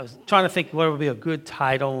I was trying to think what would be a good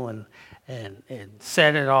title and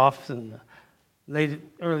set it off. And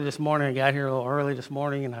early this morning, I got here a little early this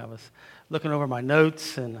morning, and I was looking over my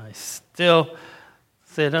notes, and I still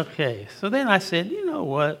said, okay. So then I said, you know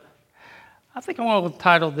what? I think I want to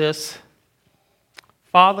title this,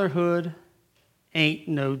 Fatherhood Ain't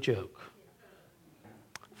No Joke.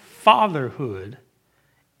 Fatherhood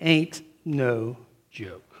ain't no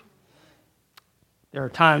joke. There are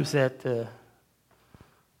times that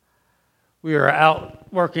we are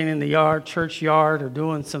out working in the yard, church yard, or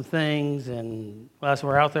doing some things, and as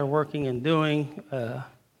we're out there working and doing,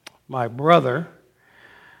 my brother,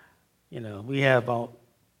 we have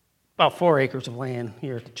about 4 acres of land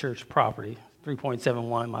here at the church property,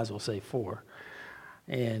 3.71, might as well say 4.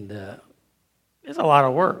 And it's a lot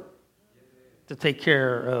of work to take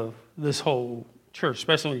care of this whole church,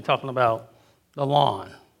 especially when you're talking about the lawn.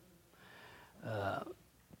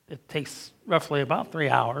 It takes roughly about 3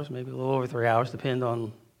 hours, maybe a little over 3 hours, depending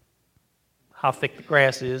on how thick the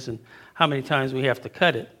grass is and how many times we have to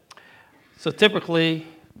cut it. So typically,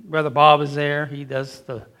 Brother Bob is there. He does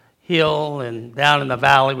the hill and down in the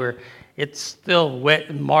valley where it's still wet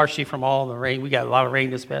and marshy from all the rain. We got a lot of rain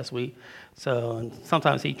this past week. So and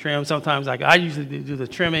sometimes he trims. Sometimes I usually do the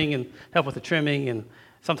trimming and help with the trimming, and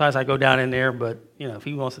sometimes I go down in there. But if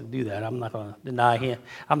he wants to do that, I'm not going to deny him.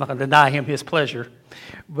 I'm not going to deny him his pleasure.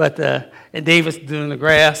 But and David's doing the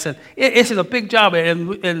grass, and it's just a big job.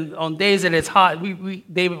 And on days that it's hot,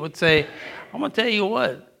 David would say, "I'm going to tell you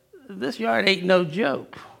what, this yard ain't no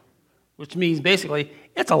joke," which means basically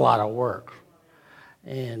it's a lot of work.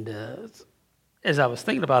 And as I was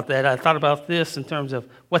thinking about that, I thought about this in terms of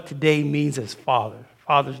what today means as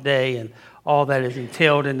Father's Day, and all that is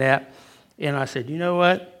entailed in that. And I said, you know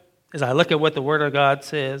what? As I look at what the Word of God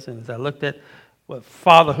says, and as I looked at what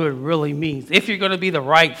fatherhood really means, if you're going to be the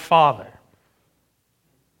right father,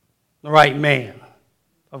 the right man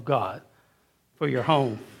of God for your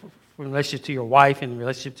home, for relationship to your wife and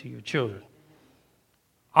relationship to your children,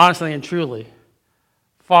 honestly and truly,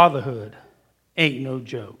 fatherhood ain't no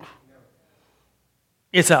joke.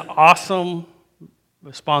 It's an awesome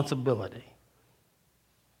responsibility.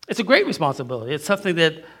 It's a great responsibility. It's something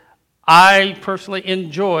that I personally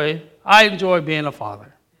enjoy. I enjoy being a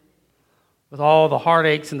father. With all the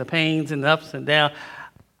heartaches and the pains and the ups and downs.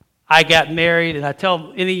 I got married, and I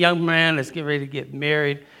tell any young man that's getting ready to get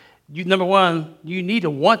married, number one, you need to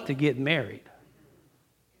want to get married.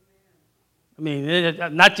 I mean,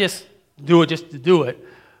 not just do it just to do it,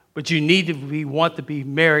 but you need to want to be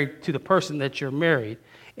married to the person that you're married.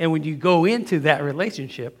 And when you go into that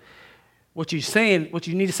relationship, what you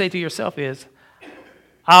need to say to yourself is,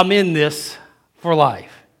 I'm in this for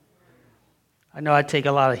life. I know I take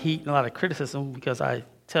a lot of heat and a lot of criticism because I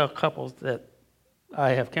tell couples that I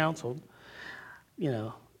have counseled,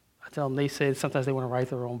 I tell them, they say sometimes they want to write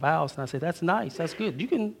their own vows, and I say, that's nice, that's good. You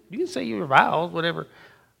can say your vows, whatever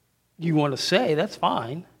you want to say, that's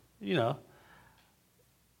fine,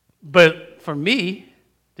 But for me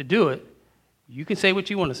to do it, you can say what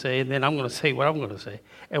you want to say, and then I'm going to say what I'm going to say.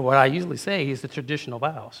 And what I usually say is the traditional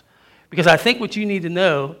vows. Because I think what you need to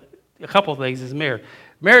know, a couple of things, is marriage.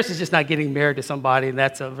 Marriage is just not getting married to somebody, and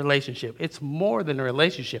that's a relationship. It's more than a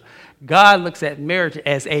relationship. God looks at marriage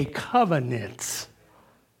as a covenant.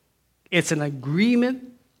 It's an agreement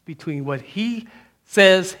between what He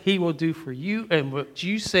says He will do for you and what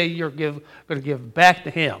you say you're going to give back to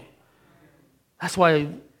Him. That's why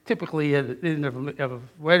typically at the end of a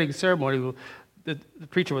wedding ceremony, the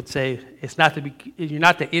preacher would say, you're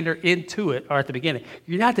not to enter into it, or at the beginning,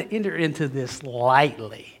 you're not to enter into this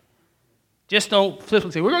lightly. Just don't flip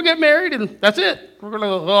and say, we're going to get married and that's it. We're going to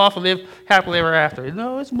go off and live happily ever after.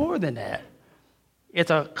 No, it's more than that. It's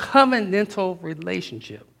a covenantal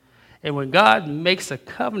relationship. And when God makes a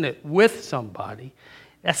covenant with somebody,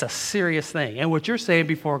 that's a serious thing. And what you're saying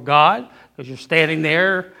before God, because you're standing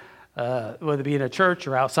there, whether it be in a church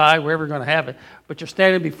or outside, wherever you're going to have it, but you're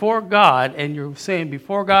standing before God, and you're saying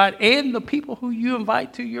before God and the people who you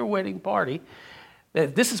invite to your wedding party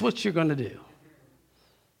that this is what you're going to do.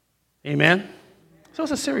 Amen? So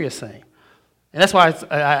it's a serious thing. And that's why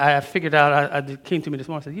I figured out, it came to me this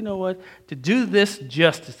morning, I said, you know what? To do this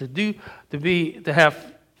justice, to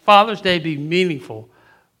have Father's Day be meaningful,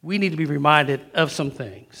 we need to be reminded of some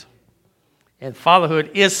things. And fatherhood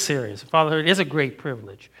is serious. Fatherhood is a great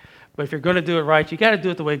privilege. But if you're going to do it right, you got to do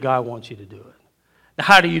it the way God wants you to do it. Now,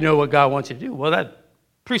 how do you know what God wants you to do? Well, that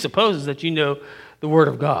presupposes that you know the Word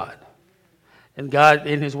of God. And God,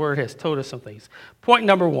 in His Word, has told us some things. Point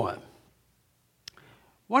number one.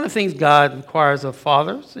 One of the things God requires of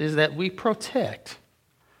fathers is that we protect.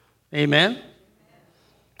 Amen?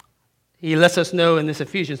 he lets us know in this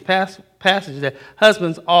Ephesians passage that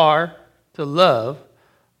husbands are to love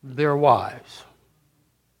their wives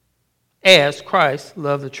as Christ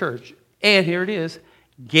loved the church. And here it is,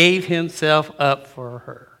 gave himself up for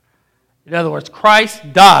her. In other words,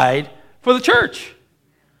 Christ died for the church.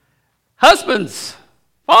 Husbands,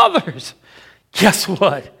 fathers, guess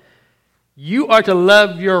what? You are to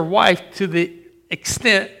love your wife to the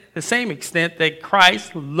same extent that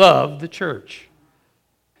Christ loved the church.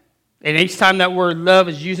 And each time that word love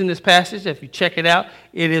is used in this passage, if you check it out,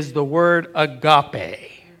 it is the word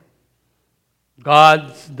agape.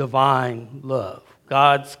 God's divine love.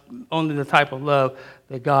 God's only the type of love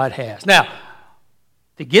that God has. Now,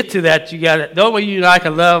 to get to that, you got to, the only way you and I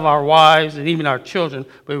can love our wives and even our children,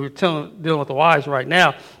 but we're dealing with the wives right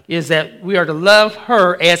now, is that we are to love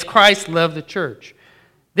her as Christ loved the church.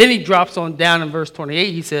 Then he drops on down in verse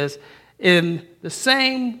 28, he says, in the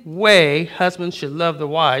same way, husbands should love their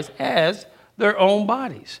wives as their own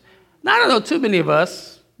bodies. Now, I don't know too many of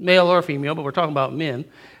us, male or female, but we're talking about men,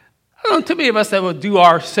 I don't know too many of us that will do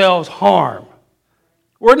ourselves harm.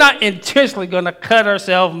 We're not intentionally going to cut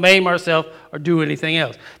ourselves, maim ourselves, or do anything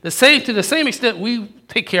else. To the same extent we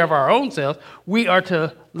take care of our own selves, we are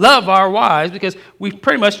to love our wives because we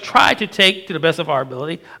pretty much try to take, to the best of our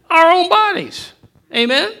ability, our own bodies.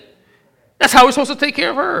 Amen? That's how we're supposed to take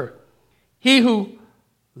care of her. He who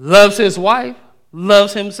loves his wife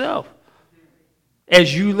loves himself.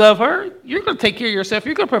 As you love her, you're going to take care of yourself.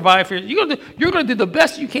 You're going to provide for yourself. You're going to do the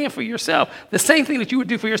best you can for yourself. The same thing that you would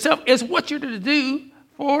do for yourself is what you're to do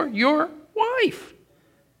for your wife.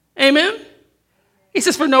 Amen? He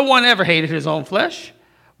says, for no one ever hated his own flesh,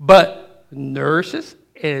 but nourishes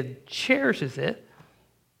and cherishes it,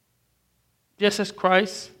 just as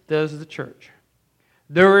Christ does the church.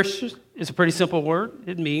 Nourish is a pretty simple word.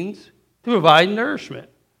 It means to provide nourishment.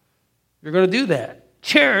 You're going to do that.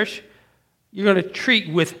 Cherish, you're going to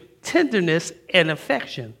treat with tenderness and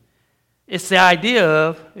affection. It's the idea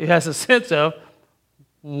of, it has a sense of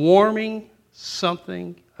warming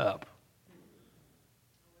something up.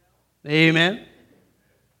 Amen?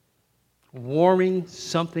 Warming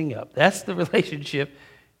something up. That's the relationship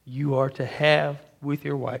you are to have with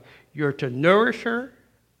your wife. You're to nourish her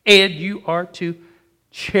and you are to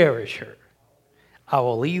cherish her. I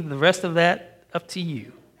will leave the rest of that up to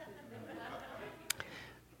you.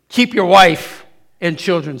 Keep your wife and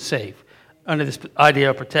children safe under this idea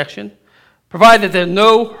of protection. Provide that there's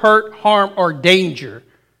no hurt, harm, or danger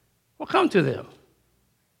will come to them.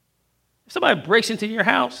 If somebody breaks into your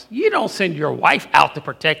house, you don't send your wife out to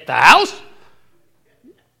protect the house.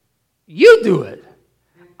 You do it.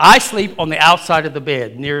 I sleep on the outside of the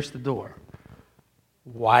bed, nearest the door.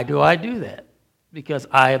 Why do I do that? Because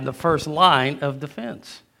I am the first line of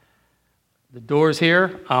defense. The door's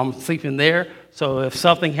here, I'm sleeping there, so if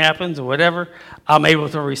something happens or whatever, I'm able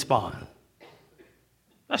to respond.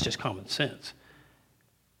 That's just common sense.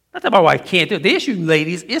 Not that my wife can't do it. The issue,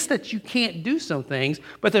 ladies, is that you can't do some things,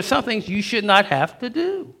 but there's some things you should not have to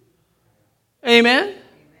do. Amen?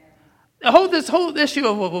 This whole issue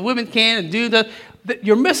of what women can and do,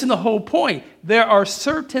 you're missing the whole point. There are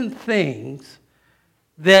certain things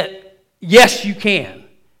that, yes, you can,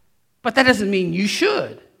 but that doesn't mean you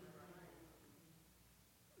should.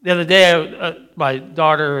 The other day, my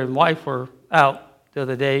daughter and wife were out the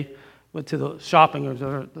other day, went to the shopping or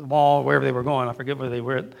the mall, wherever they were going. I forget where they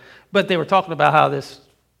were. But they were talking about how this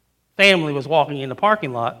family was walking in the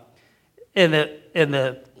parking lot, and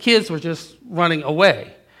the kids were just running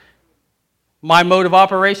away. My mode of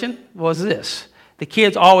operation was this. The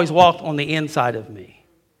kids always walked on the inside of me.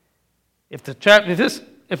 If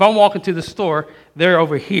I'm walking to the store, they're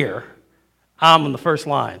over here. I'm on the first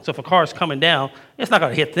line. So if a car's coming down, it's not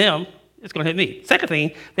going to hit them. It's going to hit me. Second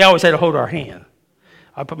thing, they always had to hold our hand.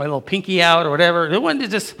 I put my little pinky out or whatever. It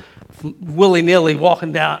wasn't just willy-nilly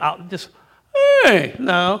walking down. Out, just, hey,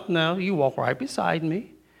 no, you walk right beside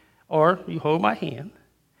me or you hold my hand.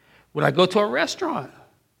 When I go to a restaurant,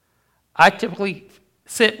 I typically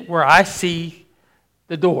sit where I see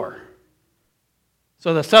the door.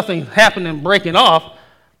 So that something happening, breaking off,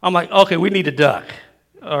 I'm like, okay, we need to duck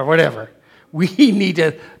or whatever. We need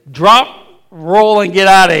to drop, roll, and get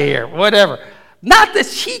out of here, whatever. Not that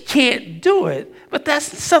she can't do it, but that's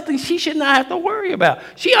something she should not have to worry about.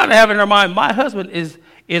 She ought to have in her mind, my husband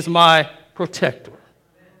is my protector.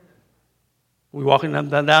 We walking down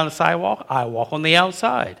the sidewalk, I walk on the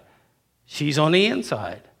outside. She's on the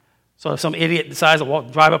inside. So if some idiot decides to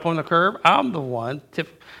drive up on the curb, I'm the one.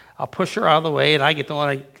 I'll push her out of the way, and I get the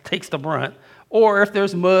one that takes the brunt. Or if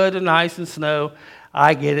there's mud and ice and snow,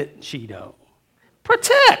 I get it, she don't.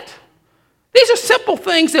 Protect. These are simple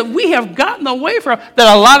things that we have gotten away from,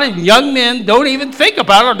 that a lot of young men don't even think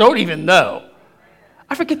about or don't even know.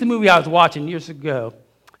 I forget the movie I was watching years ago.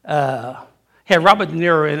 Had Robert De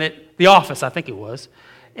Niro in it. The Office, I think it was.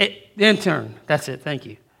 The Intern. That's it. Thank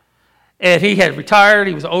you. And he had retired.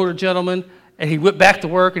 He was an older gentleman. And he went back to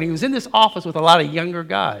work. And he was in this office with a lot of younger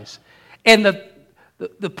guys. And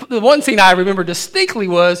the one scene I remember distinctly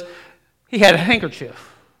was he had a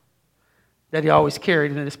handkerchief that he always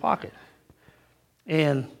carried in his pocket.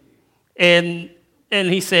 And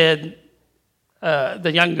he said,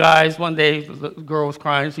 the young guys, one day, the girl was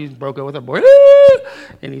crying. She broke up with her boy.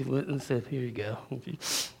 And he went and said, here you go.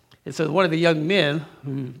 And so one of the young men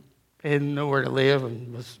who had nowhere to live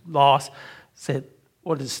and was lost said,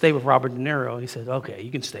 wanted to stay with Robert De Niro. And he said, okay,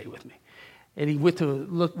 you can stay with me. And he went to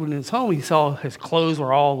look when he was home. He saw his clothes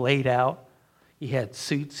were all laid out. He had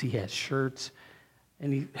suits. He had shirts.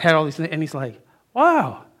 And he had all these things. And he's like,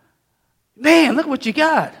 wow, man, look what you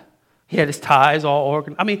got. He had his ties all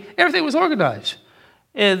organized. I mean, everything was organized.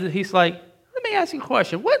 And he's like, let me ask you a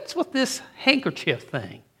question. What's with this handkerchief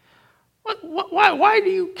thing? Why do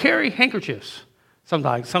you carry handkerchiefs? Some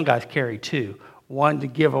guys carry two. One to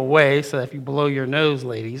give away, so that if you blow your nose,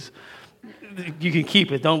 ladies, you can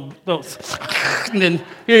keep it. Don't. And then,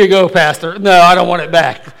 here you go, Pastor. No, I don't want it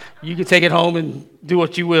back. You can take it home and do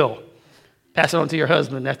what you will. Pass it on to your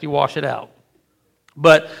husband after you wash it out.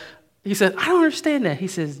 But he said, I don't understand that. He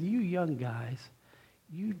says, you young guys,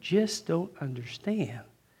 you just don't understand.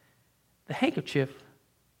 The handkerchief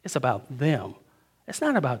is about them. It's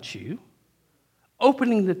not about you.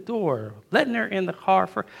 Opening the door, letting her in the car,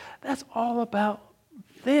 that's all about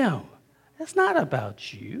them. It's not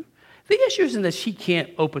about you. The issue isn't that she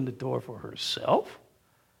can't open the door for herself.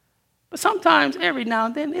 But sometimes, every now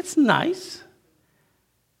and then, it's nice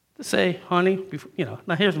to say, honey,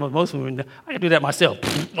 now here's what most women do. I can do that myself.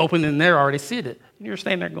 Open in there, already see it. And you're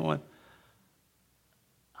standing there going,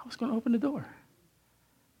 I was going to open the door.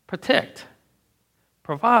 Protect.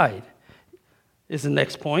 Provide is the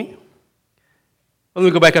next point. Let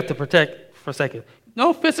me go back up to protect for a second.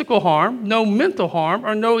 No physical harm, no mental harm,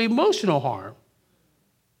 or no emotional harm.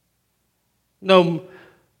 No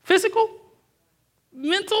physical,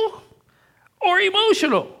 mental, or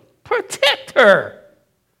emotional. Protect her.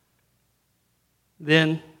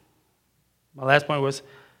 Then, my last point was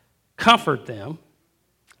comfort them,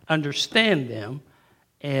 understand them,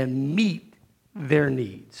 and meet their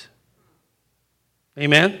needs.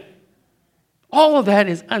 Amen? All of that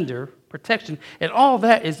is under protection, and all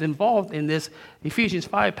that is involved in this Ephesians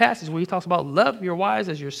 5 passage where he talks about love your wives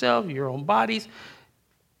as yourself, your own bodies.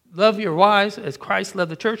 Love your wives as Christ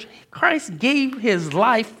loved the church. Christ gave his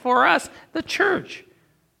life for us, the church.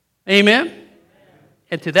 Amen?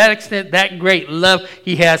 And to that extent, that great love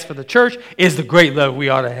he has for the church is the great love we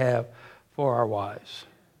ought to have for our wives.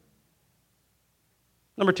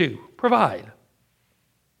 Number 2, provide.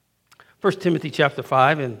 1 Timothy chapter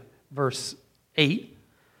 5 and verse 8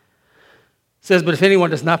 says, but if anyone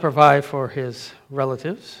does not provide for his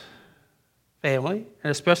relatives, family,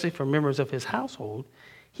 and especially for members of his household,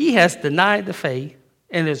 he has denied the faith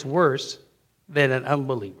and is worse than an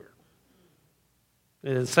unbeliever.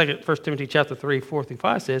 And 1 Timothy chapter 3, 4 through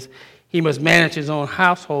 5 says, he must manage his own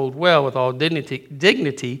household well with all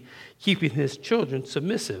dignity, keeping his children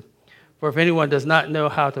submissive. For if anyone does not know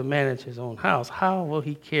how to manage his own house, how will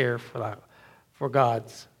he care for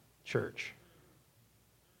God's church?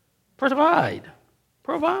 Provide.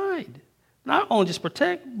 Provide. Not only just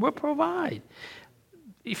protect, but provide.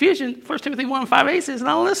 1 Timothy 1, 5, 8 says,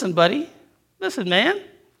 now listen, buddy. Listen, man.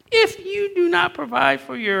 If you do not provide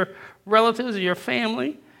for your relatives or your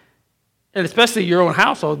family, and especially your own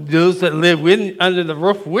household, those that live under the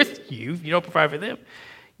roof with you, if you don't provide for them,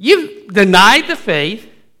 you've denied the faith,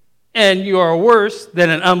 and you are worse than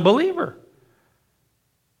an unbeliever.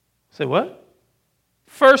 Say what?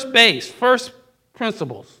 First base, first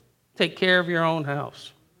principles. Take care of your own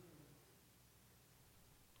house.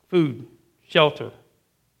 Food, shelter.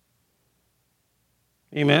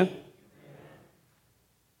 Amen?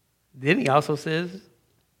 Then he also says,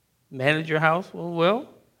 manage your house well,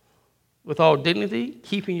 with all dignity,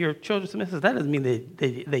 keeping your children submissive. That doesn't mean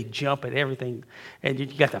they jump at everything and you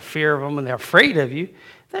got the fear of them and they're afraid of you.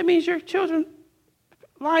 That means your children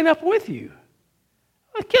line up with you.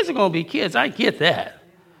 Well, kids are going to be kids. I get that.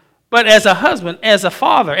 But as a husband, as a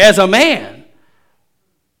father, as a man,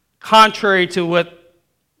 contrary to what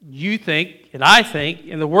you think and I think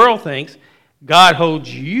and the world thinks, God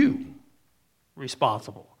holds you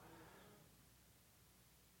responsible.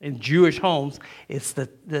 In Jewish homes, it's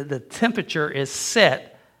the temperature is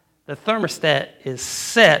set, the thermostat is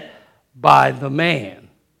set by the man.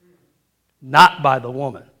 not by the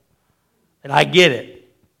woman. And I get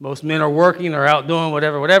it. Most men are working or out doing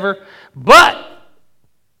whatever. But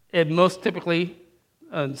most typically,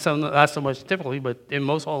 some not so much typically, but in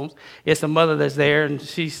most homes, it's the mother that's there, and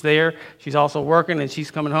she's there. She's also working, and she's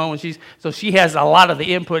coming home, and so she has a lot of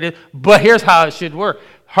the input. But here's how it should work.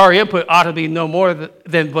 Her input ought to be no more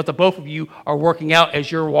than what the both of you are working out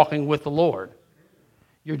as you're walking with the Lord.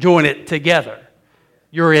 You're doing it together.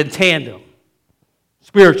 You're in tandem,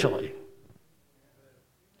 spiritually.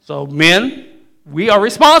 So men, we are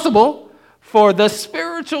responsible for the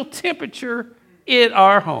spiritual temperature in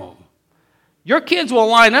our home. Your kids will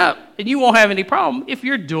line up, and you won't have any problem if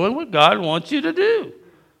you're doing what God wants you to do.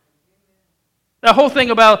 The whole thing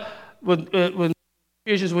about when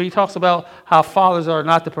he talks about how fathers are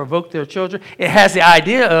not to provoke their children, it has the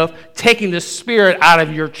idea of taking the spirit out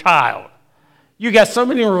of your child. You got so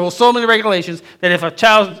many rules, so many regulations, that if a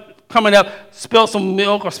child's coming up, spill some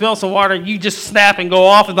milk or spill some water, you just snap and go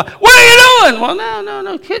off and like, what are you doing? Well,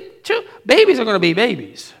 no. Babies are going to be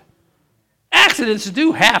babies. Accidents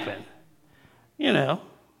do happen. You know.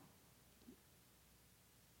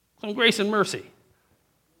 Some grace and mercy.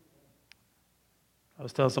 I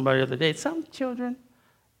was telling somebody the other day, some children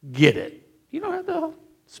get it. You don't have to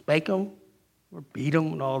spank them or beat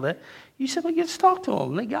them and all that. You simply just talk to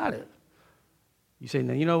them. They got it. You say,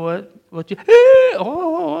 now, you know what?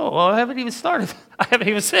 I haven't even started. I haven't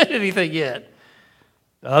even said anything yet.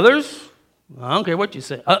 The others, I don't care what you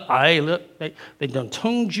say. Look, they done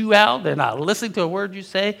tuned you out. They're not listening to a word you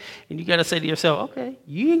say. And you got to say to yourself, okay,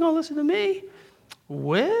 you ain't going to listen to me.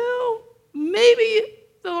 Well, maybe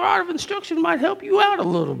the rod of instruction might help you out a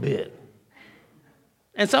little bit.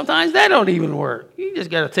 And sometimes that don't even work. You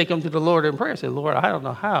just got to take them to the Lord in prayer and say, Lord, I don't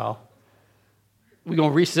know how we're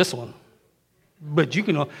going to reach this one. But you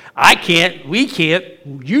can, I can't, we can't,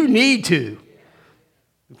 you need to.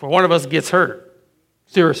 If one of us gets hurt,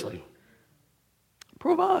 seriously.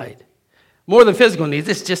 Provide. More than physical needs,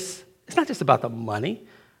 it's not just about the money.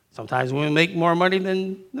 Sometimes women make more money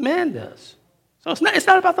than the man does. So it's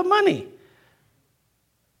not about the money.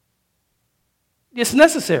 It's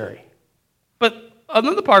necessary. But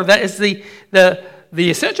another part of that is the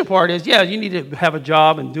essential part is, yeah, you need to have a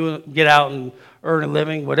job and get out and earn a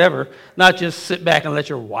living, whatever. Not just sit back and let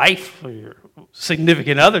your wife or your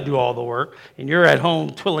significant other do all the work, and you're at home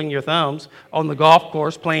twiddling your thumbs on the golf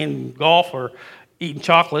course playing golf or eating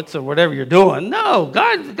chocolates or whatever you're doing. No,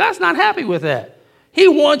 God's not happy with that. He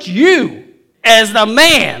wants you as the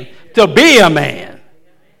man to be a man.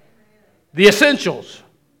 The essentials.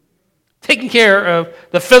 Taking care of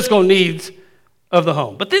the physical needs of the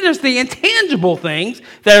home. But then there's the intangible things.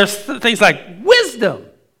 There's things like wisdom,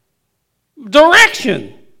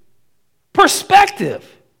 direction, perspective.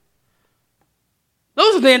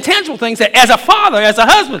 Those are the intangible things that as a father, as a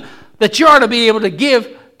husband, that you are to be able to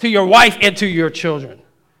give to your wife and to your children.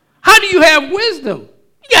 How do you have wisdom?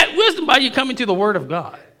 You got wisdom by you coming to the Word of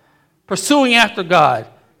God, pursuing after God.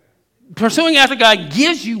 Pursuing after God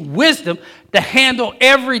gives you wisdom to handle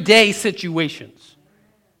everyday situations.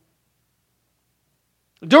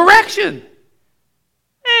 Direction.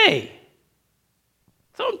 Hey,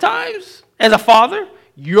 sometimes as a father,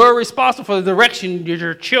 you're responsible for the direction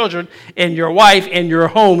your children and your wife and your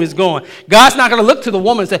home is going. God's not going to look to the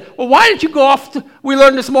woman and say, well, why did you go off? We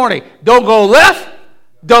learned this morning. Don't go left.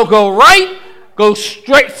 Don't go right. Go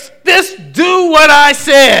straight. Do what I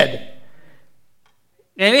said.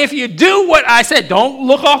 And if you do what I said, don't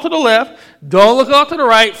look off to the left. Don't look off to the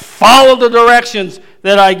right. Follow the directions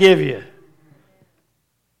that I give you.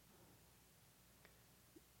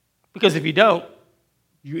 Because if you don't,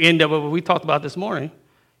 you end up with what we talked about this morning.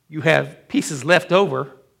 You have pieces left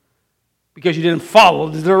over because you didn't follow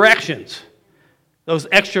the directions. Those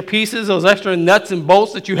extra pieces, those extra nuts and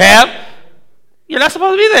bolts that you have, you're not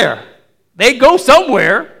supposed to be there. They go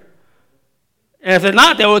somewhere. And if they're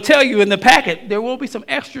not, they will tell you in the packet, there will be some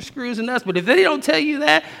extra screws and nuts. But if they don't tell you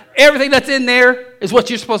that, everything that's in there is what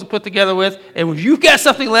you're supposed to put together with. And if you've got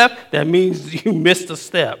something left, that means you missed a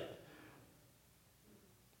step.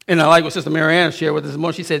 And I like what Sister Marianne shared with us this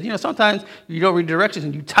morning. She said, sometimes you don't read directions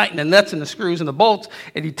and you tighten the nuts and the screws and the bolts,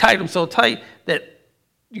 and you tighten them so tight that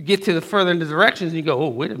you get to the further in the directions and you go, oh,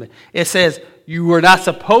 wait a minute. It says you were not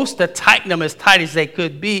supposed to tighten them as tight as they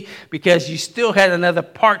could be because you still had another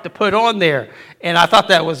part to put on there. And I thought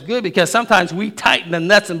that was good because sometimes we tighten the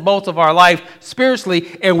nuts and bolts of our life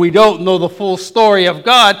spiritually and we don't know the full story of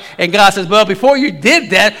God. And God says, well, before you did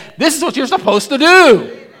that, this is what you're supposed to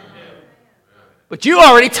do. But you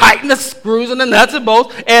already tightened the screws and the nuts and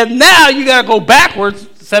bolts, and now you got to go backwards,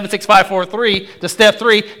 7, 6, 5, 4, 3, to step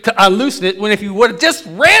 3, to unloosen it, when if you would have just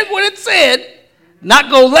read what it said, Not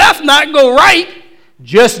go left, not go right.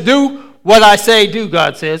 Just do what I say do,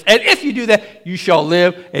 God says. And if you do that, you shall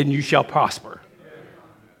live and you shall prosper.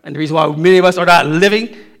 And the reason why many of us are not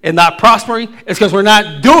living and not prospering is because we're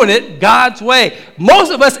not doing it God's way.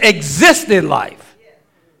 Most of us exist in life.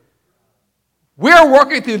 We're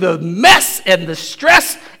working through the mess and the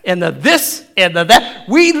stress and the this and the that.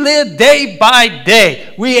 We live day by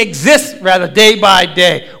day. We exist, rather, day by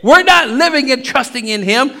day. We're not living and trusting in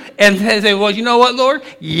Him and say, well, you know what, Lord?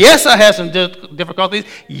 Yes, I have some difficulties.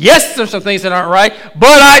 Yes, there's some things that aren't right,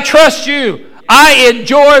 but I trust you. I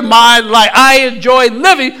enjoy my life. I enjoy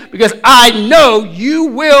living because I know you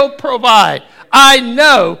will provide. I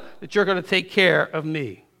know that you're going to take care of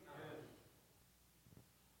me.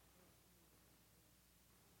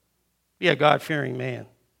 Be a God-fearing man.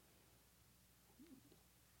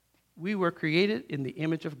 We were created in the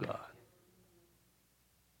image of God.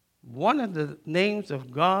 One of the names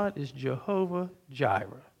of God is Jehovah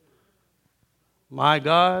Jireh. My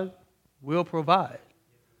God will provide.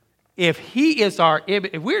 If He is our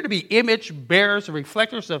image, if we're to be image bearers and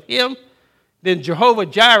reflectors of Him, then Jehovah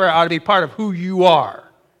Jireh ought to be part of who you are.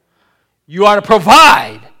 You ought to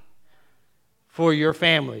provide for your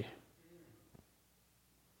family.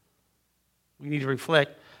 We need to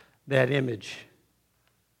reflect that image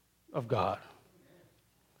of God.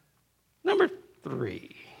 Number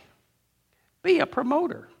 3, be a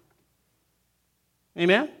promoter.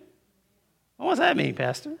 Amen? What does that mean,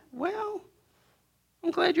 Pastor? Well,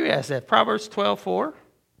 I'm glad you asked that. Proverbs 12:4.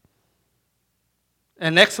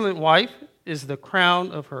 An excellent wife is the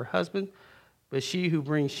crown of her husband, but she who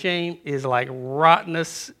brings shame is like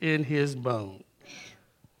rottenness in his bones.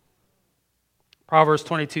 Proverbs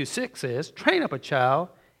 22:6 says, train up a child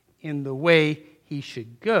in the way he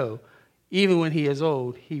should go. Even when he is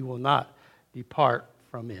old, he will not depart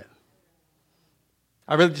from it.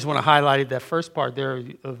 I really just want to highlight that first part there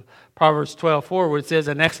of Proverbs 12:4, where it says,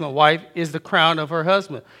 an excellent wife is the crown of her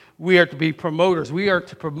husband. We are to be promoters. We are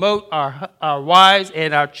to promote our wives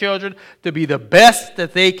and our children to be the best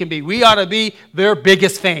that they can be. We ought to be their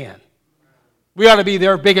biggest fan. We ought to be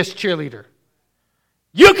their biggest cheerleader.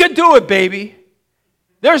 You can do it, baby.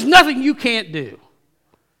 There's nothing you can't do.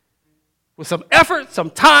 With some effort,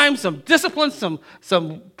 some time, some discipline,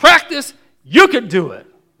 some practice, you can do it.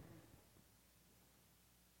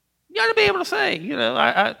 You got to be able to say,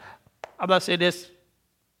 I'm not saying this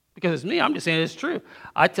because it's me. I'm just saying it's true.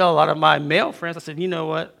 I tell a lot of my male friends, I said, you know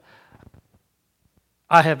what?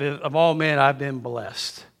 Of all men, I've been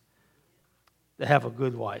blessed to have a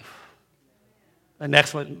good wife, an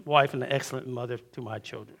excellent wife and an excellent mother to my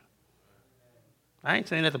children. I ain't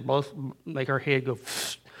saying that to both make her head go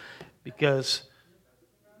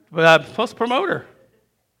but I'm supposed to promote her.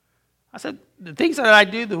 I said, the things that I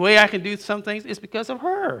do, the way I can do some things, is because of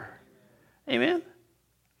her. Amen.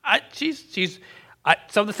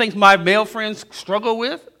 Some of the things my male friends struggle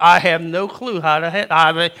with, I have no clue how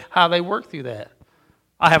they work through that.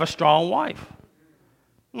 I have a strong wife.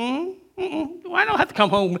 I don't have to come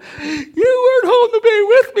home. You weren't home to be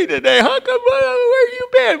with me today. How come? Where you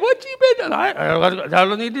been? What you been doing? I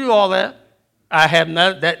don't need to do all that. I have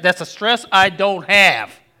that's a stress I don't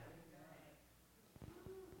have.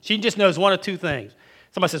 She just knows one of two things.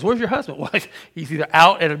 Somebody says, where's your husband? Well, he's either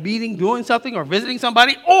out at a meeting doing something or visiting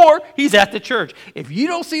somebody, or he's at the church. If you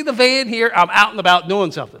don't see the van here, I'm out and about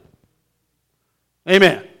doing something.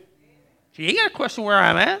 Amen. She ain't got to question where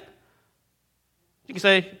I'm at. You can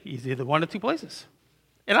say, he's either one of two places.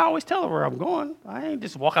 And I always tell her where I'm going. I ain't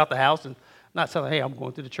just walk out the house and not tell her, hey, I'm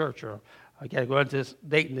going to the church, or I got to go out to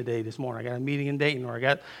Dayton today this morning. I got a meeting in Dayton, or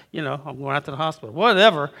I'm going out to the hospital.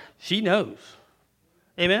 Whatever, she knows.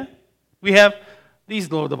 Amen? We have these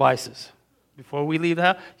little devices. Before we leave the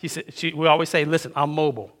house, we always say, listen, I'm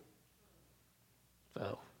mobile.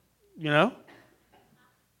 So, I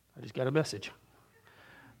just got a message.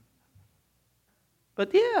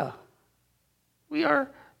 But yeah, we are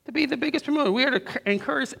to be the biggest promoter. We are to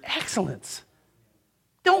encourage excellence.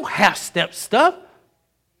 Don't half-step stuff.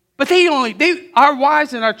 But our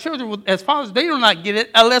wives and our children, as fathers, they do not get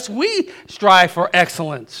it unless we strive for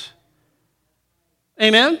excellence.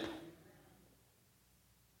 Amen?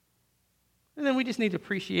 And then we just need to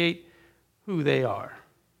appreciate who they are.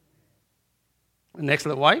 An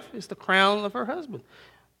excellent wife is the crown of her husband.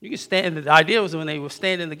 You can stand. The idea was when they would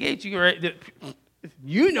stand in the gates,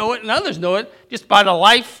 you know it and others know it just by the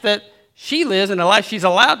life that she lives and the life she's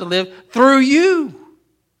allowed to live through you.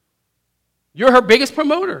 You're her biggest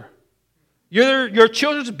promoter. You're your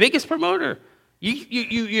children's biggest promoter.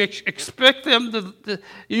 You expect them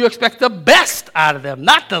you expect the best out of them,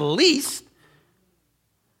 not the least.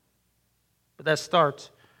 But that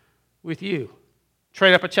starts with you.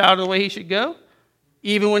 train up a child in the way he should go,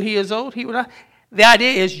 even when he is old, he will not. The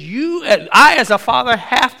idea is I as a father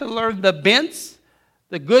have to learn the bents,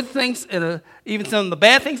 the good things, and even some of the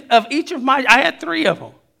bad things of each of I had 3 of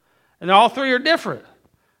them, and all 3 are different.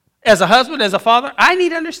 As a husband, as a father, I need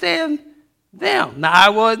to understand them. Now, I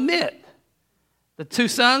will admit, the 2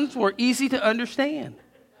 sons were easy to understand.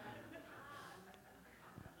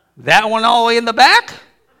 That one all the way in the back,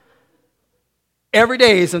 every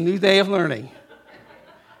day is a new day of learning.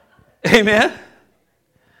 Amen?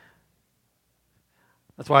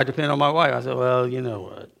 That's why I depend on my wife. I said, well, you know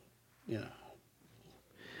what?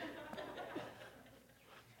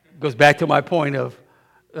 Goes back to my point of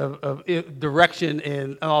direction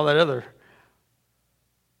and all that other.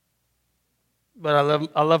 But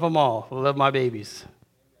I love them all. I love my babies.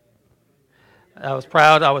 I was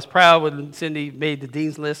proud when Cindy made the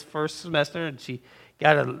dean's list first semester, and she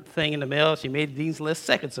got a thing in the mail. She made the dean's list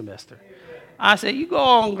second semester. I said, you go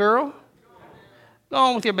on, girl. Go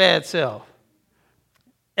on with your bad self.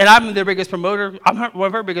 And I'm their biggest promoter. I'm one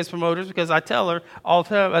of her biggest promoters because I tell her all the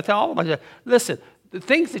time, I tell all of them, listen, the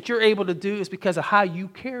things that you're able to do is because of how you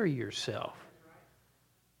carry yourself.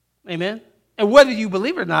 Amen? And whether you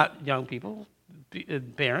believe it or not, young people,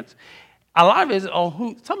 parents, a lot of it is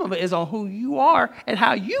some of it is on who you are and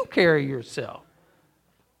how you carry yourself.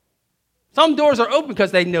 Some doors are open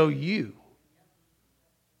because they know you.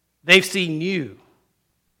 They've seen you.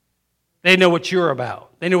 They know what you're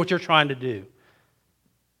about. They know what you're trying to do.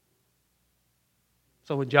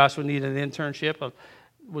 So when Joshua needed an internship,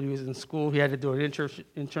 when he was in school, he had to do an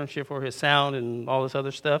internship for his sound and all this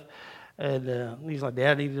other stuff. And he's like,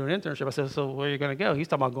 Dad, I need to do an internship. I said, so where are you going to go? He's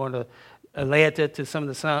talking about going to Atlanta to some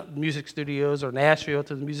of the music studios, or Nashville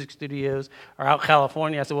to the music studios, or out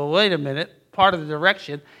California. I said, well, wait a minute. Part of the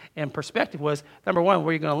direction and perspective was, number one,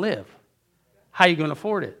 where are you going to live? How are you going to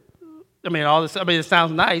afford it? It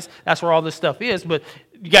sounds nice. That's where all this stuff is, but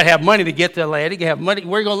you got to have money to get to Atlanta. You got to have money.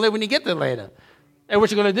 Where are you going to live when you get to Atlanta? And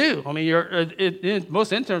what you're going to do?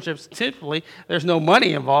 Most internships, typically, there's no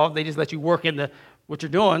money involved. They just let you work in what you're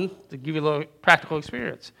doing to give you a little practical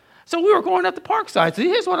experience. So we were going up the Parkside. So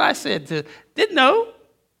here's what I said I didn't know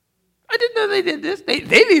they did this. They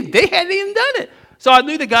hadn't even done it. So I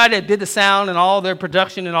knew the guy that did the sound and all their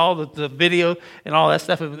production and all the video and all that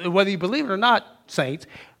stuff. Whether you believe it or not, saints,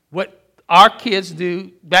 what our kids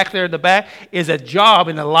do back there in the back is a job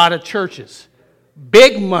in a lot of churches.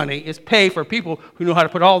 Big money is paid for people who know how to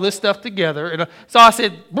put all this stuff together. And so I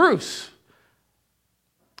said, Bruce,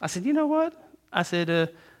 you know what? I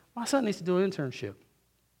said, my son needs to do an internship.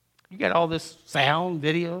 You got all this sound,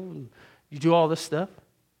 video, and you do all this stuff.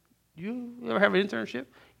 You ever have an internship?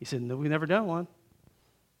 He said, no, we've never done one.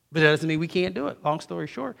 But that doesn't mean we can't do it. Long story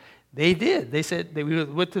short, they did. They said we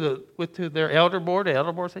went to their elder board. The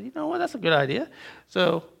elder board said, you know what, that's a good idea.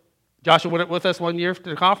 So Joshua went with us one year to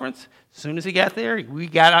the conference. As soon as he got there, before we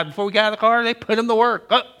got out of the car, they put him to work.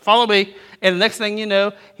 Oh, follow me. And the next thing you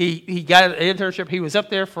know, he got an internship. He was up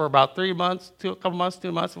there for about 3 months, 2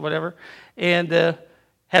 months, whatever, and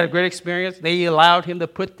had a great experience. They allowed him to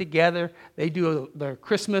put together. They do their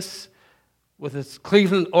Christmas with his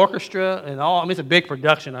Cleveland Orchestra and all. It's a big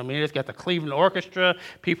production. It's got the Cleveland Orchestra,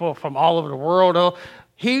 people from all over the world.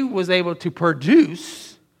 He was able to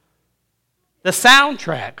produce the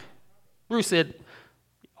soundtrack. Bruce said,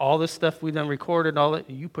 all this stuff we done recorded, all that,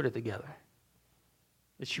 you put it together.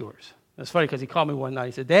 It's yours. It's funny because he called me one night.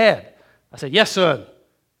 He said, Dad. I said, yes, son.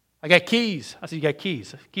 I got keys. I said, you got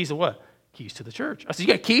keys? Keys to what? Keys to the church. I said,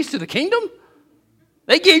 you got keys to the kingdom?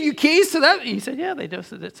 They gave you keys to that? He said, yeah, they do.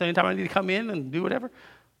 So at the same time I need to come in and do whatever.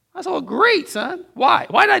 I said, well, great, son. Why?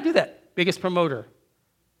 Why did I do that? Biggest promoter.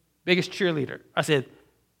 Biggest cheerleader. I said,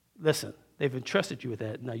 listen, they've entrusted you with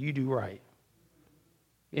that. Now you do right.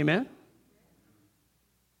 Amen?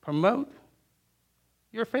 Promote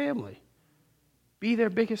your family. Be their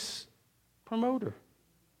biggest promoter.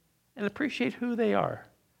 And appreciate who they are.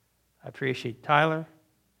 I appreciate Tyler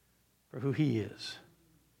for who he is.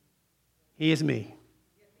 He is me.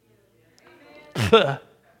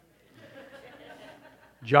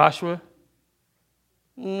 Joshua,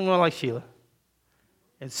 I like Sheila.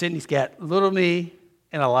 And Sydney's got little me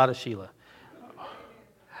and a lot of Sheila.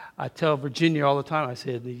 I tell Virginia all the time, I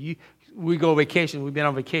said, we go on vacation. We've been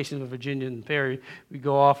on vacation with Virginia and Perry. We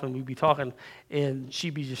go off and we be talking, and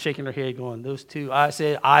she'd be just shaking her head going, those two. I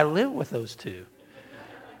said, I live with those two.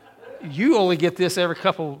 You only get this every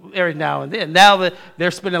now and then. Now that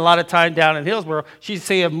they're spending a lot of time down in Hillsborough, she's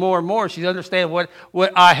seeing more and more. She's understanding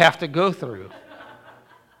what I have to go through.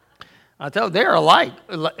 I tell them, they're alike.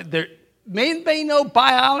 may know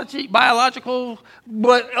biological,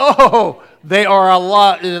 but they are a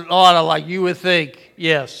lot like you would think.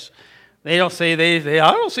 Yes. They don't say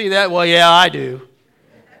I don't see that. Well, yeah, I do.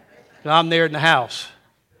 I'm there in the house.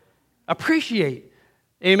 Appreciate.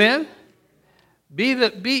 Amen. Be the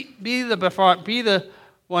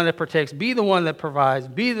one that protects. Be the one that provides.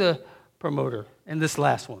 Be the promoter. And this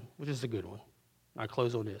last one, which is a good one. I'll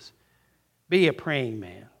close on this. Be a praying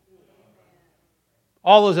man.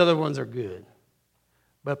 All those other ones are good.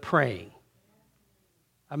 But praying.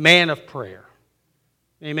 A man of prayer.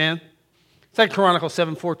 Amen. 2 Chronicles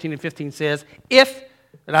 7:14 and 15 says, if,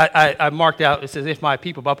 and I marked out, it says if my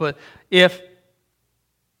people, but I put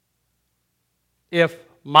if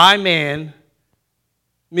my men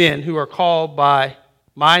who are called by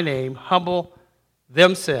my name humble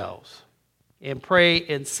themselves and pray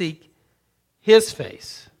and seek his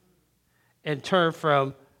face and turn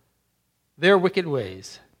from their wicked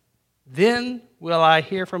ways, then will I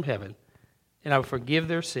hear from heaven and I will forgive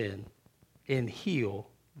their sin and heal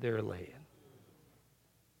their land.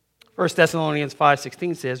 1 Thessalonians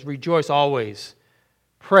 5:16 says, rejoice always,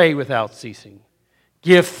 pray without ceasing,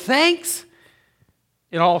 give thanks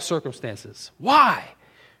in all circumstances. Why?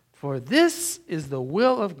 For this is the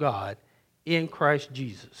will of God in Christ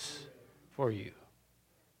Jesus for you.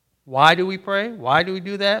 Why do we pray? Why do we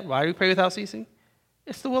do that? Why do we pray without ceasing?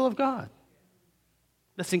 It's the will of God.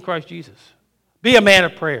 That's in Christ Jesus. Be a man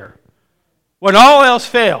of prayer. When all else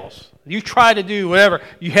fails, you try to do whatever,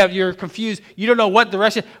 you're confused, you don't know what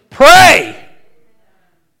direction, pray!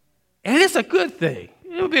 And it's a good thing.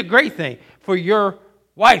 It would be a great thing for your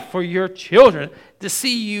wife, for your children, to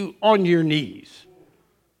see you on your knees.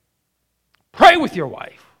 Pray with your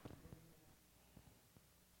wife.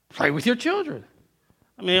 Pray with your children.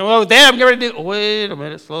 I mean, well, Dad, I'm getting ready to do. Wait a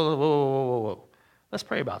minute, slow. Whoa. Let's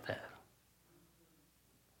pray about that.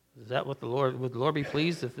 Is that what would the Lord be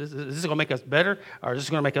pleased if is this going to make us better or is this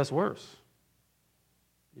going to make us worse?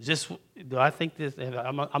 Do I think this?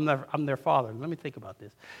 I'm their father. Let me think about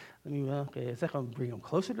this. Is that going to bring them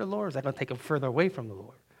closer to the Lord or is that going to take them further away from the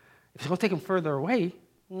Lord? If it's going to take them further away,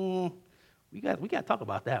 we got to talk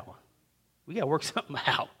about that one. We got to work something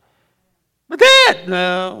out. But Dad,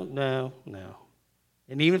 no.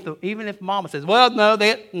 And even if Mama says, well, no,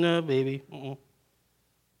 baby,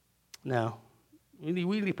 no. We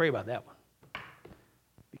need to pray about that one.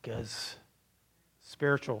 Because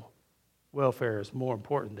spiritual welfare is more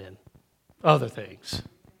important than other things.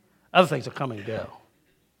 Other things will come and go.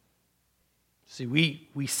 See,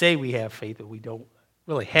 we say we have faith, but we don't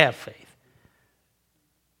really have faith.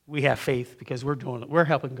 We have faith because we're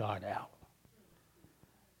helping God out.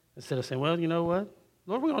 Instead of saying, well, you know what?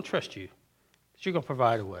 Lord, we're going to trust you. But you're going to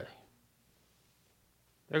provide a way.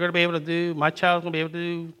 They're going to be able to do, my child's going to be able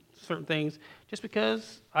to do certain things just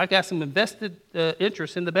because I got some invested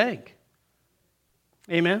interest in the bank.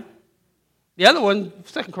 Amen. The other one,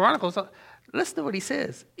 2 Chronicles, listen to what he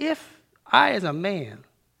says. If I as a man,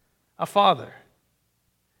 a father,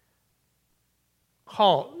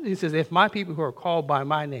 he says, if my people who are called by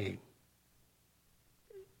my name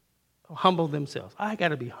humble themselves, I got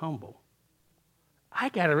to be humble. I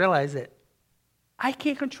got to realize that I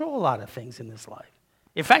can't control a lot of things in this life.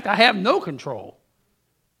 In fact, I have no control.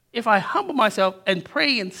 If I humble myself and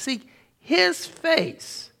pray and seek his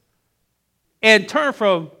face and turn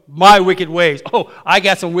from my wicked ways. Oh, I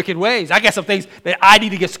got some wicked ways. I got some things that I need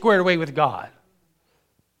to get squared away with God.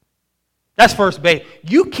 That's first base.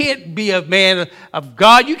 You can't be a man of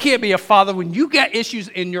God. You can't be a father when you got issues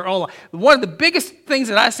in your own life. One of the biggest things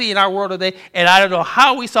that I see in our world today, and I don't know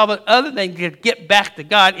how we solve it other than to get back to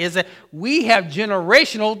God, is that we have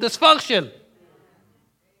generational dysfunction.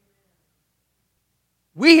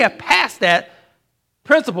 We have passed that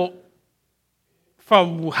principle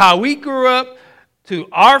from how we grew up to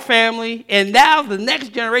our family, and now the next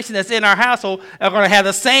generation that's in our household are going to have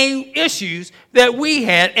the same issues that we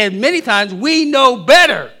had, and many times we know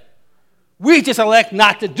better. We just elect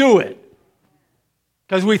not to do it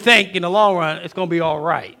because we think in the long run it's going to be all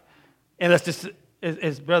right. And let's just,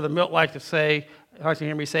 as Brother Milt likes to say, I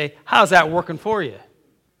hear me say, how's that working for you?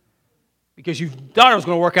 Because you thought it was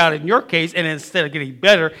going to work out in your case, and instead of getting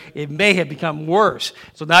better, it may have become worse.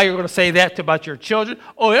 So now you're going to say that about your children.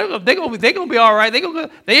 Oh, they're going to be all right. They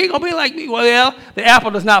ain't going to be like me. Well, the apple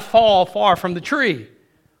does not fall far from the tree.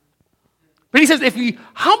 But he says, if you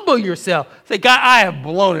humble yourself, say, God, I have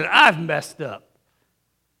blown it. I've messed up.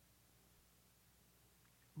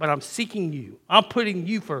 But I'm seeking you. I'm putting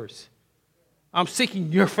you first. I'm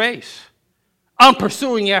seeking your face. I'm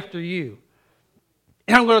pursuing after you.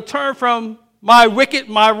 And I'm going to turn from My wicked,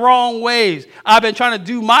 my wrong ways. I've been trying to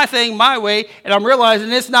do my thing my way, and I'm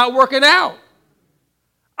realizing it's not working out.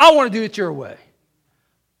 I want to do it your way.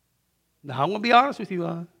 Now, I'm going to be honest with you,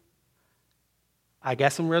 Lon. I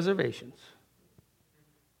got some reservations.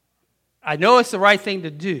 I know it's the right thing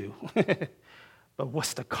to do, but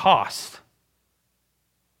what's the cost?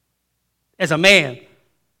 As a man,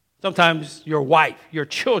 sometimes your wife, your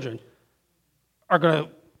children are going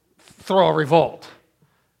to throw a revolt.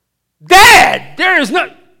 Dad, there is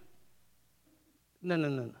no.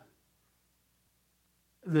 No.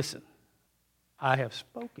 Listen, I have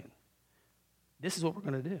spoken. This is what we're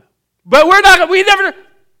going to do. But we never.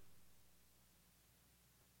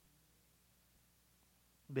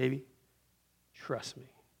 Baby, trust me.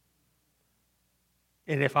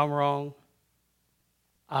 And if I'm wrong,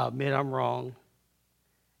 I'll admit I'm wrong,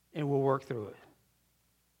 and we'll work through it.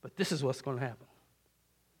 But this is what's going to happen.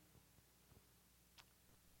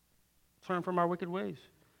 Turn from our wicked ways.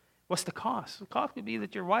 What's the cost? The cost could be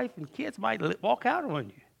that your wife and kids might walk out on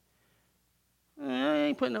you. I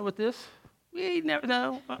ain't putting up with this. We ain't never,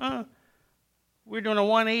 no, We're doing a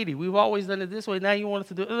 180. We've always done it this way. Now you want us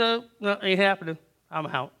to do it? No, ain't happening. I'm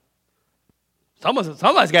out.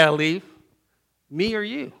 Somebody's got to leave. Me or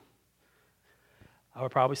you. I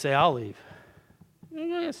would probably say I'll leave.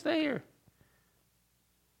 Yeah, stay here.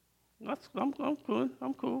 I'm cool.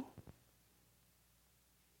 I'm cool.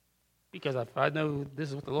 Because if I know this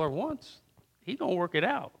is what the Lord wants, He's going to work it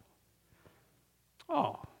out.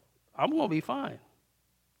 Oh, I'm going to be fine.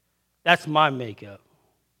 That's my makeup.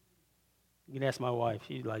 You can ask my wife.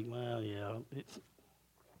 She's like, well, yeah.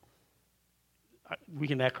 We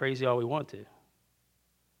can act crazy all we want to.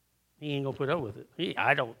 He ain't going to put up with it.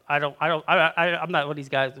 I'm not one of these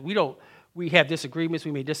guys. We have disagreements.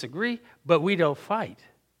 We may disagree, but we don't fight.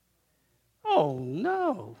 Oh,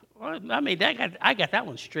 no. I mean, I got that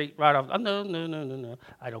one straight right off. No.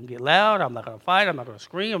 I don't get loud. I'm not going to fight. I'm not going to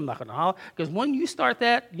scream. I'm not going to holler. Because when you start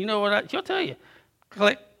that, you know what? She'll tell you.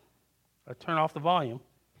 Click. I turn off the volume,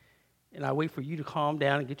 and I wait for you to calm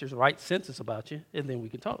down and get your right senses about you, and then we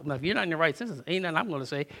can talk. Now, if you're not in your right senses, ain't nothing I'm going to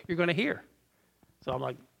say you're going to hear. So I'm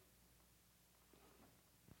like,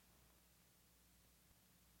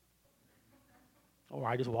 or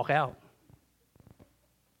I just walk out.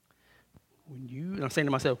 And I'm saying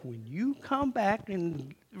to myself, when you come back,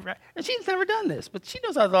 and she's never done this, but she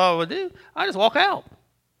knows that's all I would do. I just walk out.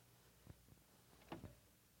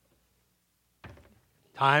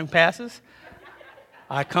 Time passes.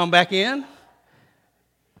 I come back in.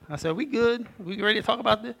 I said, we good? We ready to talk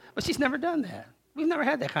about this? But she's never done that. We've never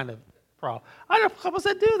had that kind of problem. I know couples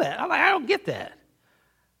that do that. I'm like, I don't get that.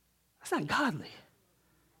 That's not godly.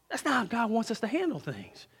 That's not how God wants us to handle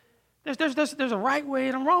things. There's a right way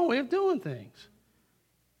and a wrong way of doing things.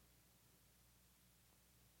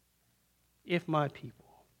 If my people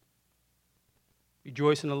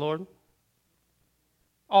rejoice in the Lord,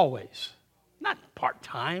 always, not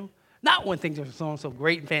part-time, not when things are so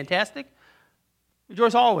great and fantastic.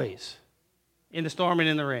 Rejoice always, in the storm and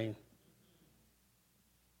in the rain.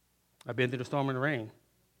 I've been through the storm and the rain,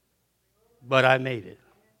 but I made it.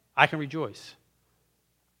 I can rejoice.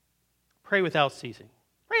 Pray without ceasing.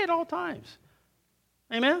 Pray at all times.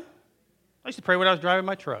 Amen? I used to pray when I was driving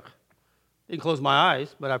my truck. Didn't close my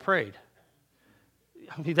eyes, but I prayed.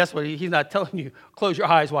 I mean, that's what he's not telling you. Close your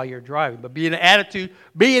eyes while you're driving, but be in the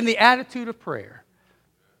attitude of prayer.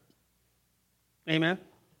 Amen?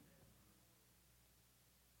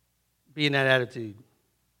 Be in that attitude.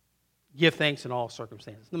 Give thanks in all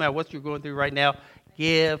circumstances. No matter what you're going through right now,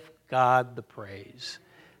 give God the praise.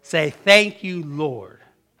 Say, thank you, Lord.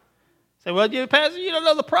 Say, well, Pastor, you don't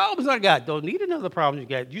know the problems I got. Don't need to know the problems you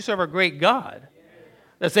got. You serve a great God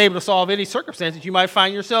that's able to solve any circumstances you might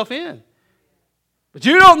find yourself in. But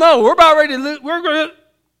you don't know. We're about ready to lose.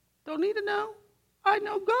 Don't need to know. I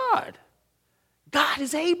know God. God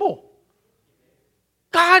is able.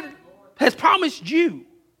 God has promised you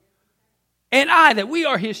and I that we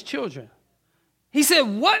are His children. He said,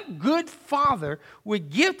 what good father would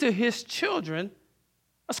give to his children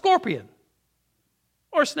a scorpion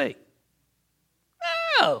or a snake?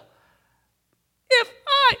 No.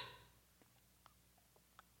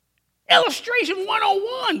 Illustration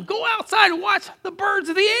 101, go outside and watch the birds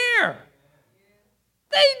of the air.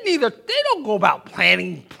 They don't go about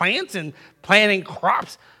planting plants and planting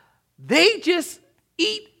crops. They just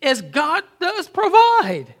eat as God does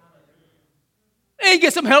provide. And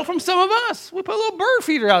get some help from some of us. We put a little bird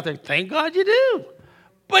feeder out there. Thank God you do.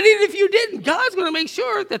 But even if you didn't, God's going to make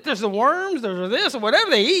sure that there's the worms, there's this, or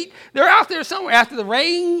whatever they eat. They're out there somewhere. After the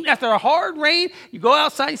rain, after a hard rain, you go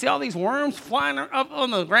outside, you see all these worms flying up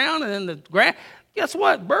on the ground and then the grass. Guess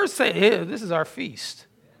what? Birds say, here, this is our feast.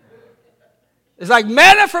 It's like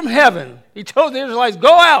manna from heaven. He told the Israelites,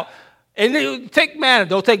 go out and take manna.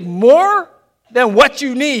 Don't take more than what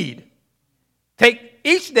you need. Take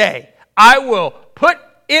each day. I will put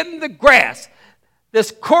in the grass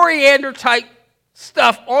this coriander type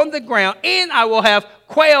stuff on the ground, and I will have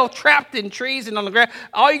quail trapped in trees and on the ground.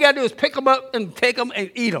 All you got to do is pick them up and take them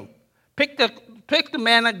and eat them. Pick the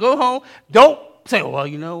manna, go home. Don't say, well,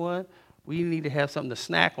 you know what? We need to have something to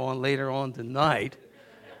snack on later on tonight,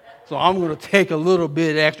 so I'm going to take a little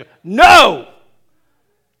bit extra. No!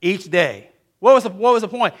 Each day. What was the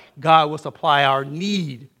point? God will supply our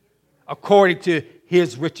need according to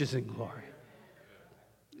his riches and glory.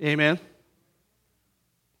 Amen?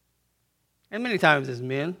 And many times as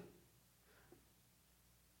men,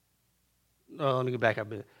 let me go back up a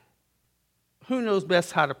bit. Who knows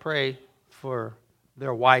best how to pray for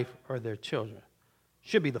their wife or their children?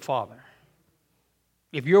 Should be the father.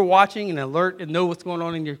 If you're watching and alert and know what's going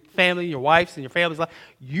on in your family, your wife's and your family's life,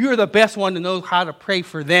 you're the best one to know how to pray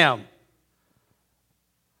for them.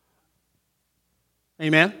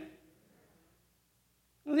 Amen?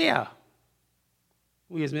 Yeah.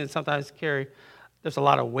 We as men sometimes there's a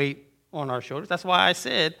lot of weight on our shoulders. That's why I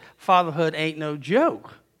said fatherhood ain't no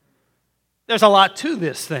joke. There's a lot to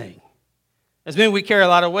this thing. As men, we carry a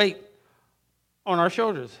lot of weight on our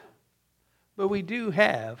shoulders. But we do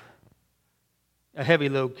have a heavy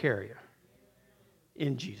load carrier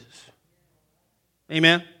in Jesus.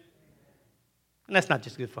 Amen? And that's not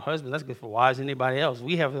just good for husbands. That's good for wives and anybody else.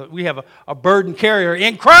 We have a burden carrier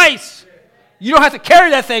in Christ. You don't have to carry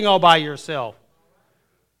that thing all by yourself.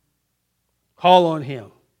 Call on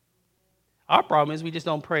him. Our problem is we just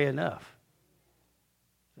don't pray enough.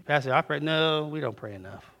 Pastor, I pray. No, we don't pray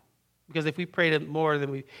enough. Because if we prayed more,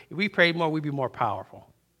 we'd be more powerful.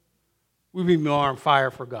 We'd be more on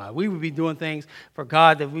fire for God. We would be doing things for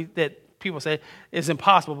God that people say is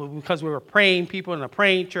impossible, but because we were praying people in a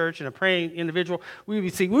praying church and a praying individual, we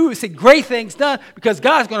would see great things done because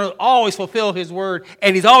God's going to always fulfill his word,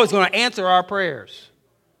 and he's always going to answer our prayers.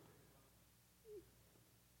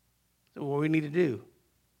 So what we need to do,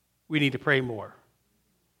 we need to pray more.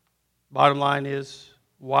 Bottom line is,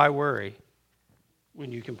 why worry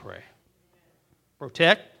when you can pray?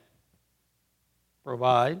 Protect,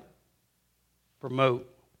 provide, promote,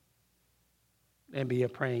 and be a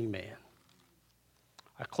praying man.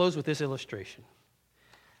 I close with this illustration.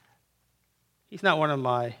 He's not one of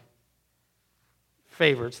my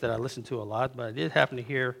favorites that I listen to a lot, but I did happen to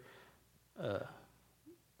hear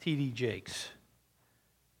T.D. Jakes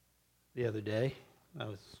the other day. I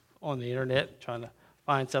was on the internet trying to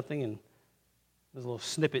find something, and this little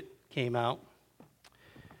snippet came out.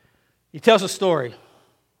 He tells a story.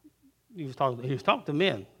 He was talking to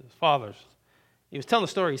men, his fathers. He was telling a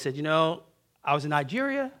story. He said, I was in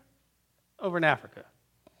Nigeria, over in Africa,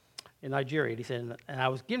 in Nigeria. He said, and I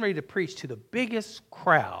was getting ready to preach to the biggest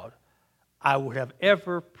crowd I would have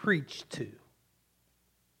ever preached to.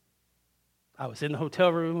 I was in the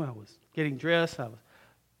hotel room. I was getting dressed. I was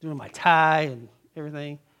doing my tie and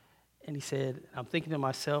everything. And he said, I'm thinking to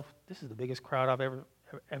myself, this is the biggest crowd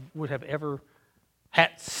would have ever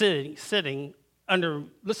had sitting under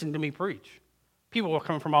listening to me preach. People were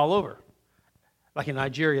coming from all over. Like in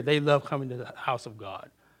Nigeria, they love coming to the house of God.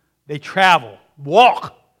 They travel,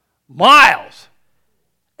 walk miles,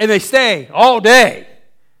 and they stay all day.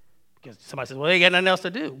 Because somebody says, well, they got nothing else to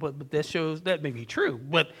do. But that shows that may be true.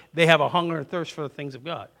 But they have a hunger and thirst for the things of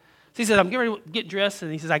God. So he said, I'm getting ready to get dressed,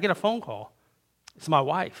 and he says, I get a phone call. It's my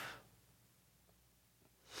wife.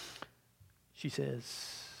 She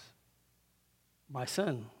says, my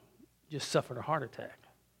son just suffered a heart attack,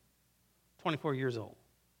 24 years old.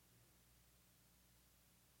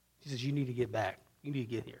 She says, you need to get back. You need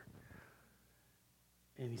to get here.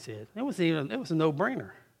 And he said, it was a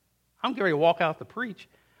no-brainer. I'm getting ready to walk out to preach.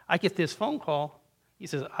 I get this phone call. He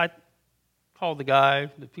says, I called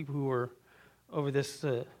the people who were over this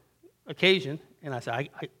occasion, and I said,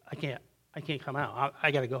 I can't come out.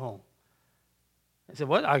 I got to go home. I said,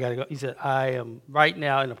 what? I got to go. He said, I am right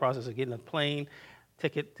now in the process of getting a plane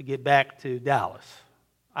ticket to get back to Dallas.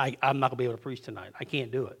 I'm not going to be able to preach tonight. I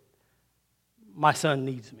can't do it. My son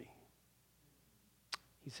needs me.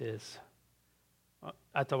 He says,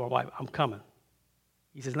 I told my wife, I'm coming.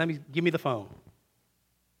 He says, give me the phone.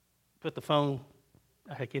 Put the phone,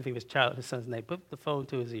 I can't think of his son's name, put the phone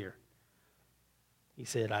to his ear. He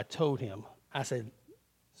said, I told him, I said,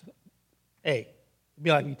 hey, it'd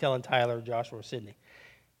be like you telling Tyler, Joshua, or Sydney,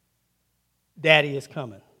 Daddy is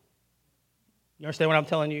coming. You understand what I'm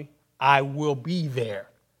telling you? I will be there.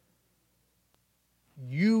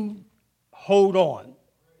 You hold on.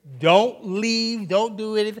 Don't leave. Don't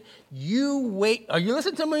do anything. You wait. Are you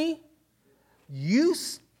listening to me? You're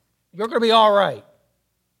going to be all right.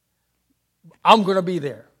 I'm going to be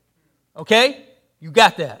there. Okay? You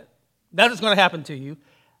got that. Nothing's going to happen to you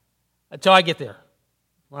until I get there.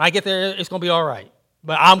 When I get there, it's going to be all right.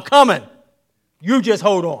 But I'm coming. You just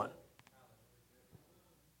hold on.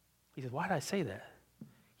 He said, why did I say that?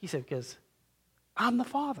 He said, because I'm the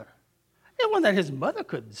father. It wasn't that his mother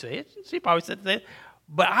couldn't say it. She probably said it.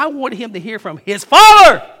 But I wanted him to hear from his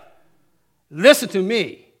father. Listen to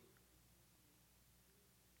me.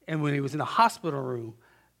 And when he was in the hospital room,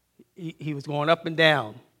 he was going up and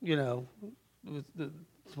down, you know. He was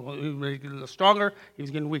getting a little stronger. He was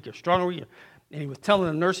getting weaker, stronger, weaker. And he was telling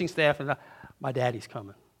the nursing staff, my daddy's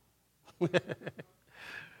coming.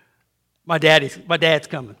 my dad's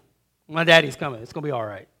coming. My daddy's coming. It's going to be all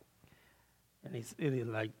right. And he's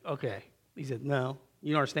like, okay. He said, no,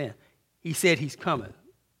 you don't understand. He said he's coming.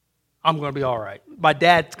 I'm going to be all right. My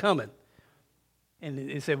dad's coming. And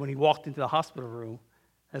he said when he walked into the hospital room,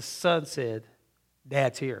 his son said,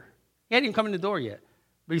 Dad's here. He hadn't even come in the door yet.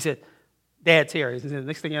 But he said, Dad's here. He said,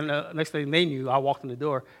 next thing they knew, I walked in the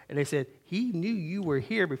door. And they said, he knew you were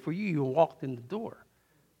here before you even walked in the door.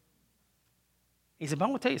 He said, but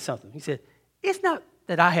I'm going to tell you something. He said, it's not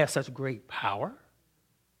that I have such great power,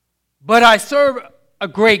 but I serve a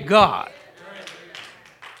great God.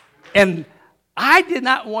 And I did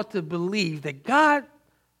not want to believe that God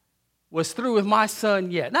was through with my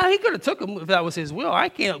son yet. Now, he could have took him if that was his will. I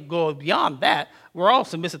can't go beyond that. We're all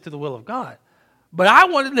submissive to the will of God. But I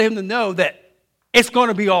wanted him to know that it's going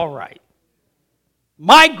to be all right.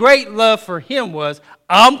 My great love for him was,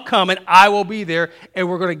 I'm coming, I will be there, and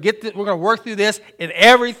we're going to work through this, and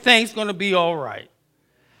everything's going to be all right.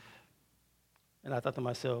 And I thought to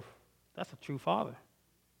myself, that's a true father.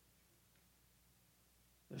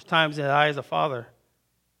 There's times that I, as a father,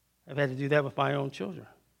 have had to do that with my own children.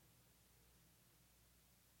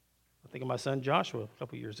 I think of my son Joshua a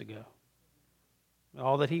couple years ago, and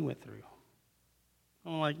all that he went through.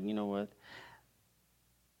 I'm like, you know what?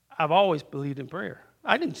 I've always believed in prayer.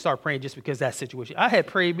 I didn't start praying just because of that situation. I had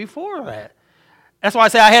prayed before that. That's why I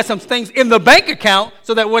say I had some things in the bank account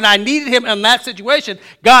so that when I needed him in that situation,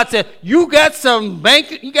 God said, you got some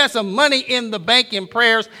money in the bank in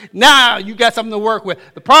prayers. Now you got something to work with.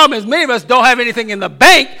 The problem is many of us don't have anything in the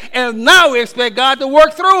bank, and now we expect God to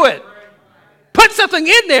work through it. Put something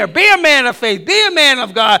in there. Be a man of faith. Be a man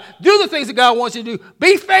of God. Do the things that God wants you to do.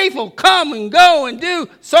 Be faithful. Come and go and do.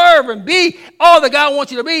 Serve and be all that God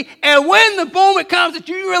wants you to be. And when the moment comes that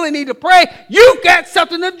you really need to pray, you got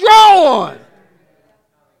something to draw on.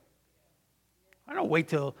 I don't wait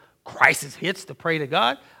till crisis hits to pray to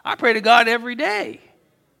God. I pray to God every day.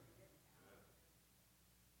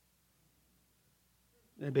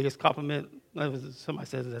 The biggest compliment, somebody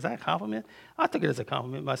says, is that a compliment? I took it as a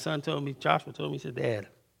compliment. My son told me, Joshua told me, he said, Dad.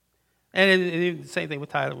 And the same thing with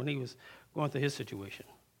Tyler when he was going through his situation.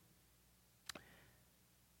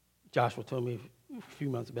 Joshua told me a few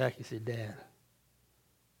months back, he said, Dad,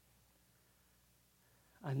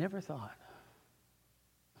 I never thought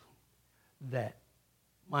that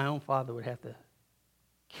my own father would have to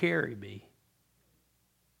carry me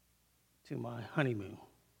to my honeymoon.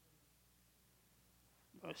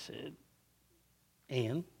 I said,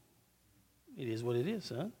 and it is what it is,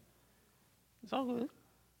 son. It's all good.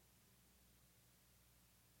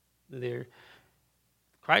 The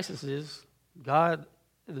crisis is God,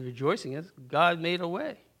 the rejoicing is God made a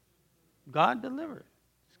way. God delivered.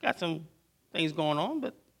 It's got some things going on,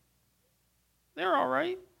 but they're all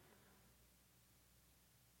right.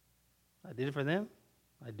 I did it for them.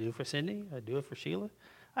 I do it for Cindy. I do it for Sheila.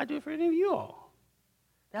 I do it for any of you all.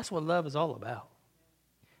 That's what love is all about.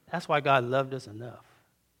 That's why God loved us enough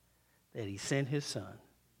that he sent his son.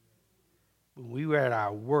 When we were at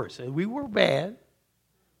our worst, and we were bad,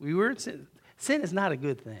 we were sin. Sin is not a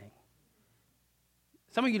good thing.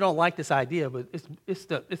 Some of you don't like this idea, but it's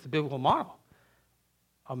the biblical model.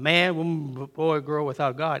 A man, woman, boy, girl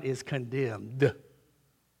without God is condemned.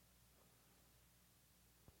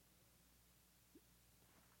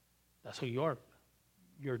 That's who you are.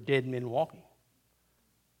 You're dead men walking.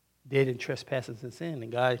 Dead in trespasses and sin,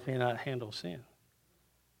 and God cannot handle sin.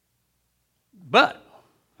 But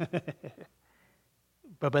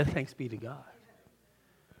thanks be to God.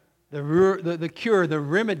 The cure, the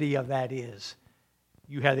remedy of that is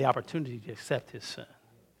you have the opportunity to accept his son.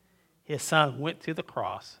 His son went to the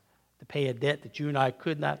cross to pay a debt that you and I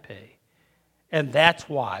could not pay. And that's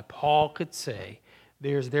why Paul could say,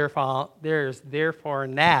 there's therefore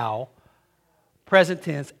now, present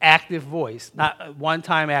tense, active voice, not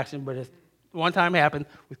one-time action, but it's one time happened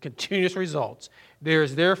with continuous results. There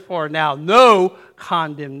is therefore now no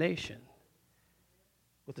condemnation,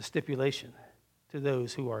 with the stipulation, to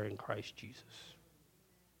those who are in Christ Jesus.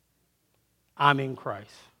 I'm in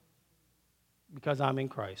Christ. Because I'm in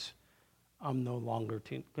Christ, I'm no longer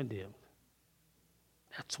condemned.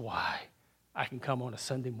 That's why I can come on a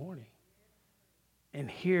Sunday morning and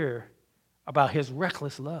hear about his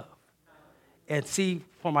reckless love and see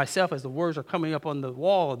for myself as the words are coming up on the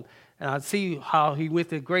wall, and I see how he went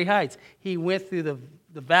through great heights. He went through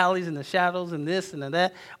the valleys and the shadows and this and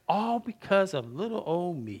that, all because of little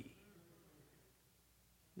old me.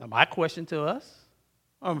 Now, my question to us,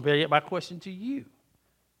 my question to you,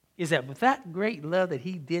 is that with that great love that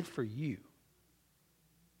he did for you,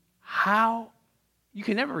 how you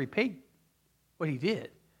can never repay what he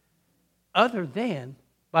did other than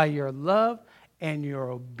by your love and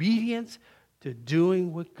your obedience to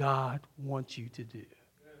doing what God wants you to do.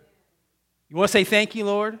 You want to say thank you,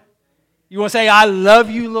 Lord? You want to say I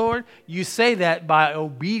love you, Lord? You say that by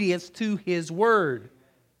obedience to his word.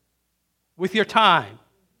 With your time,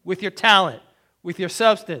 with your talent, with your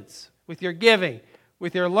substance, with your giving,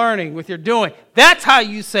 with your learning, with your doing. That's how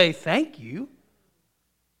you say thank you.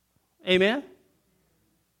 Amen?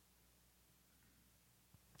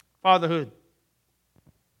 Fatherhood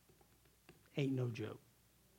ain't no joke.